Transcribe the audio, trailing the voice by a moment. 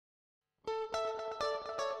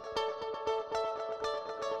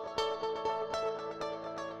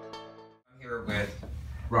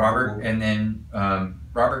Robert. And then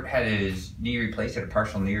Robert had his knee replaced, had a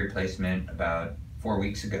partial knee replacement about 4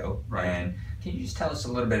 weeks ago. Right. And can you just tell us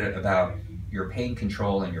a little bit about your pain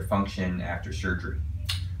control and your function after surgery?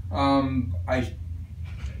 I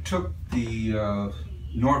took the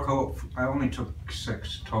Norco. I only took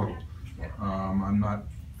 6 total. Yeah. I'm not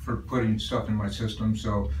for putting stuff in my system,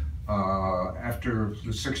 so after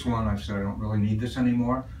the 6th one, I said I don't really need this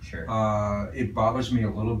anymore. Sure. It bothers me a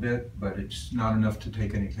little bit, but it's not enough to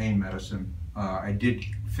take any pain medicine. I did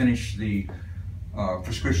finish the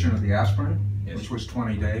prescription of the aspirin, yes, which was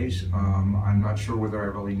 20 days. I'm not sure whether I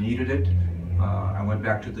really needed it. I went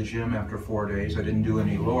back to the gym after 4 days. I didn't do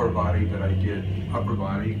any lower body, but I did upper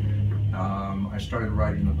body. I started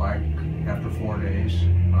riding the bike after 4 days,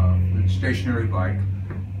 the stationary bike,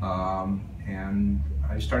 and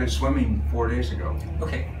I started swimming 4 days ago.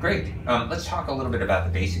 Okay, great. Let's talk a little bit about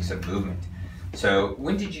the basics of movement. So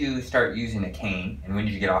when did you start using a cane, and when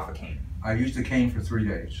did you get off a cane? I used the cane for 3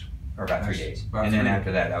 days. Or about 3 days. About and then 3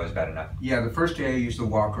 after that, that was bad enough. Yeah, the first day I used the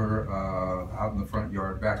walker out in the front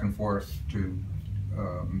yard, back and forth to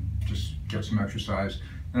just get some exercise.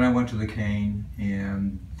 Then I went to the cane,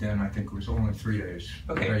 and then I think it was only 3 days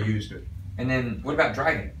that I used it. And then what about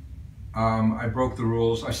driving? I broke the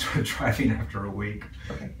rules. I started driving after a week.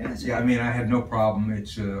 Okay. Yeah, I mean, I had no problem.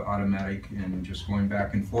 It's automatic, and just going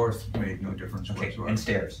back and forth made no difference whatsoever. And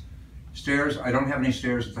stairs? Stairs, I don't have any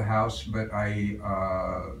stairs at the house, but I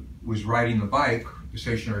was riding the bike, the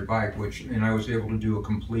stationary bike, and I was able to do a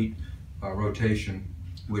complete rotation,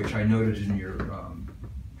 which I noted in your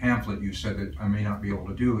pamphlet. You said that I may not be able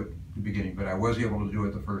to do it at the beginning, but I was able to do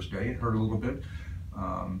it the first day. It hurt a little bit.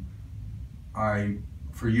 I,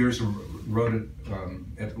 for years, rode it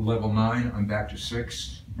at level 9. I'm back to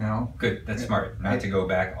 6 now. Good, that's smart. Not to go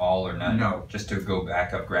back all or none. No. Just to go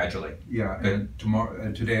back up gradually. Yeah, good. And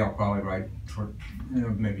tomorrow, today I'll probably ride for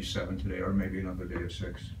maybe 7 today, or maybe another day of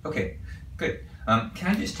 6. Okay, good. Can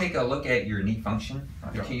I just take a look at your knee function?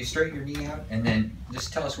 Yeah. Can you straighten your knee out and then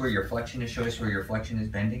just tell us where your flexion is, show us where your flexion is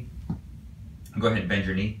bending? Go ahead and bend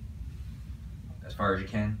your knee as far as you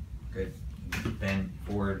can. Good. Bend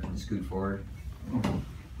forward and scoot forward.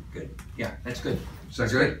 Good. Yeah, that's good. Is that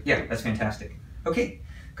good? Yeah, that's fantastic. Okay,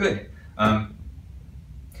 good.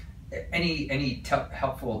 Any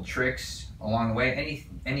helpful tricks along the way?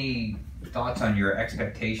 Any thoughts on your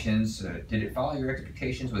expectations? Did it follow your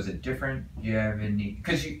expectations? Was it different? Do you have any?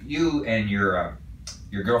 Because you and your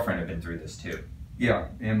girlfriend have been through this too. Yeah,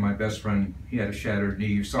 and my best friend, he had a shattered knee.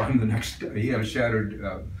 You saw him the next day. He had a shattered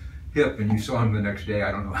hip, and you saw him the next day.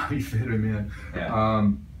 I don't know how you fit him in.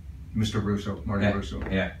 Yeah. Mr. Russo, Marty Russo.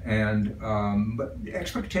 Yeah. And but the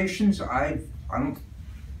expectations, I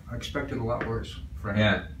expected a lot worse, frankly.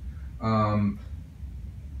 Yeah.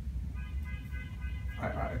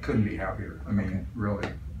 I couldn't be happier. I mean, really.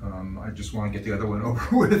 I just want to get the other one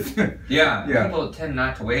over with. Yeah. Yeah. People tend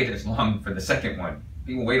not to wait as long for the second one.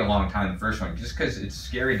 People wait a long time the first one just because it's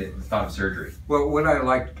scary to the thought of surgery. Well, what I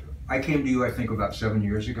liked, I came to you, I think, about 7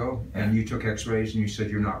 years ago, and you took x-rays and you said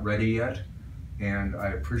you're not ready yet. And I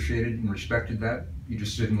appreciated and respected that. You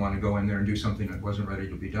just didn't want to go in there and do something that wasn't ready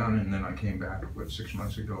to be done. And then I came back, 6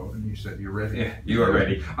 months ago, and you said, you're ready. Yeah, you were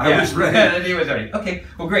ready. I was ready. Yeah, he was ready. Okay,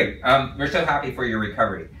 well, great. We're so happy for your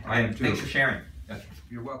recovery. I am too. Thanks for sharing.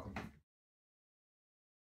 You're welcome.